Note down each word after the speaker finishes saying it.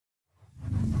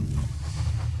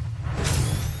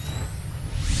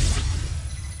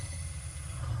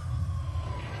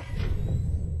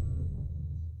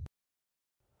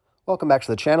Welcome back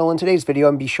to the channel. In today's video,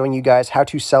 I'm going to be showing you guys how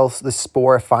to sell the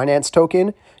Spore finance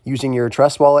token using your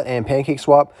Trust Wallet and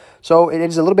Pancakeswap. So it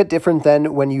is a little bit different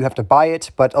than when you have to buy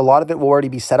it, but a lot of it will already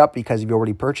be set up because you've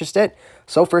already purchased it.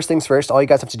 So first things first, all you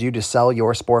guys have to do to sell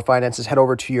your Spore finance is head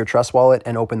over to your Trust Wallet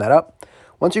and open that up.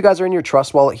 Once you guys are in your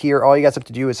Trust Wallet here, all you guys have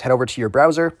to do is head over to your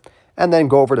browser and then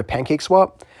go over to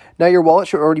Pancakeswap. Now your wallet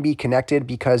should already be connected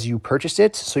because you purchased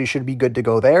it, so you should be good to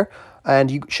go there.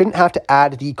 And you shouldn't have to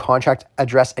add the contract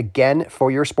address again for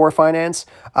your Spore finance.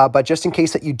 But just in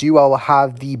case that you do, I will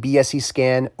have the BSC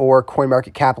scan or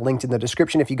CoinMarketCap linked in the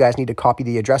description if you guys need to copy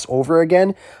the address over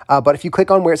again. But if you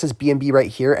click on where it says BNB right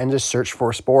here and just search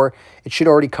for Spore, it should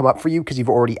already come up for you because you've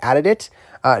already added it.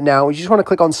 Now, you just want to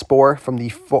click on Spore from the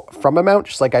from amount,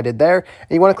 just like I did there. And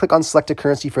you want to click on select a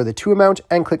currency for the to amount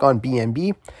and click on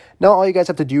BNB. Now, all you guys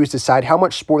have to do is decide how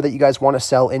much Spore that you guys want to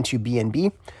sell into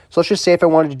BNB. So let's just say if I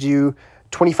wanted to do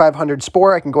 2,500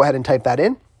 Spore, I can go ahead and type that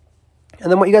in. And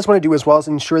then what you guys want to do as well is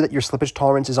ensure that your slippage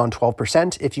tolerance is on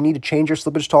 12%. If you need to change your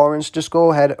slippage tolerance, just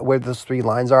go ahead where those three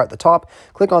lines are at the top,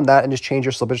 click on that and just change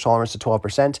your slippage tolerance to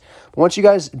 12%. But once you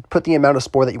guys put the amount of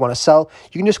Spore that you want to sell,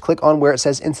 you can just click on where it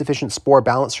says insufficient Spore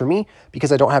balance for me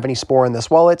because I don't have any Spore in this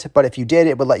wallet. But if you did,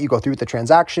 it would let you go through with the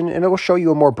transaction and it will show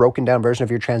you a more broken down version of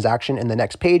your transaction in the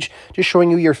next page, just showing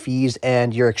you your fees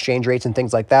and your exchange rates and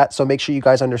things like that. So make sure you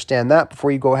guys understand that before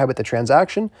you go ahead with the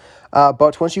transaction.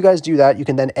 But once you guys do that, you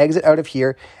can then exit out of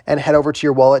here and head over to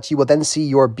your wallet. You will then see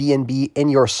your BNB in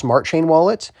your Smart Chain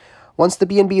wallet. Once the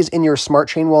BNB is in your Smart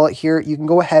Chain wallet here, you can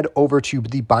go ahead over to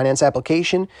the Binance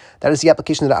application. That is the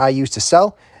application that I use to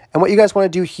sell. And what you guys want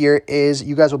to do here is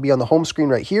you guys will be on the home screen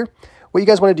right here. What you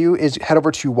guys want to do is head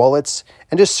over to wallets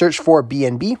and just search for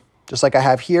BNB, just like I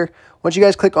have here. Once you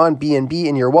guys click on BNB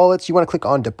in your wallets, you want to click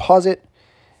on deposit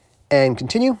and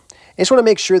continue. I just want to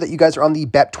make sure that you guys are on the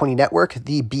BEP20 network,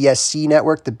 the BSC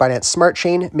network, the Binance Smart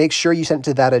Chain. Make sure you send it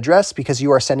to that address because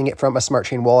you are sending it from a Smart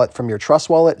Chain wallet from your Trust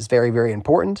Wallet. It's very, very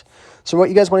important. So what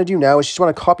you guys want to do now is you just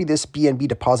want to copy this BNB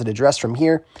deposit address from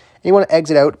here. And you want to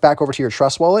exit out back over to your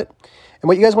Trust Wallet. And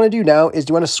what you guys want to do now is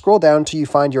you want to scroll down until you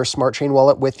find your Smart Chain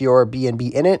wallet with your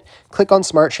BNB in it. Click on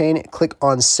Smart Chain, click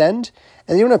on Send.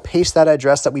 And you want to paste that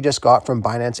address that we just got from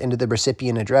Binance into the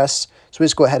recipient address. So we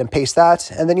just go ahead and paste that.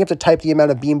 And then you have to type the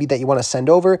amount of BNB that you want to send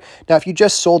over. Now, if you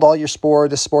just sold all your Spore,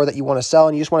 the Spore that you want to sell,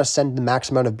 and you just want to send the max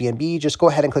amount of BNB, just go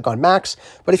ahead and click on max.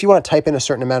 But if you want to type in a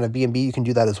certain amount of BNB, you can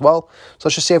do that as well. So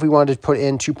let's just say if we wanted to put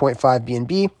in 2.5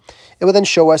 BNB, it will then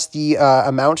show us the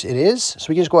amount it is. So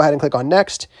we can just go ahead and click on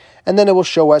next. And then it will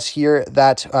show us here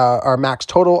that our max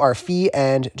total, our fee,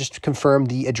 and just confirm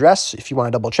the address if you want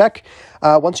to double check.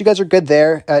 Once you guys are good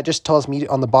there, it just tells me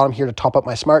on the bottom here to top up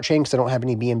my Smart Chain because I don't have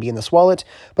any BNB in this wallet.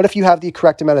 But if you have the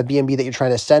correct amount of BNB that you're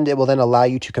trying to send, it will then allow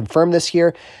you to confirm this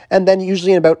here. And then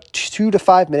usually in about 2 to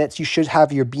 5 minutes, you should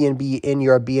have your BNB in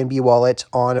your BNB wallet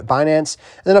on Binance.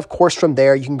 And then of course from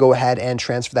there, you can go ahead and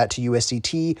transfer that to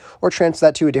USDT or transfer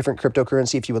that to a different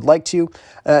cryptocurrency if you would like to.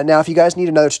 Now, if you guys need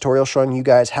another tutorial showing you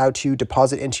guys how to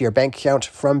deposit into your bank account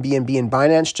from BNB and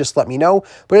Binance, just let me know.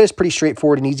 But it is pretty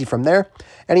straightforward and easy from there.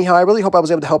 Anyhow, I really hope I was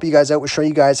able to help you guys out with showing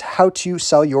you guys how to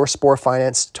sell your Spore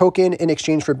Finance token in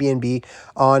exchange for BNB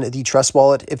on the Trust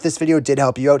Wallet. If this video did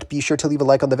help you out, be sure to leave a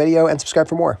like on the video and subscribe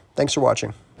for more. Thanks for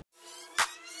watching.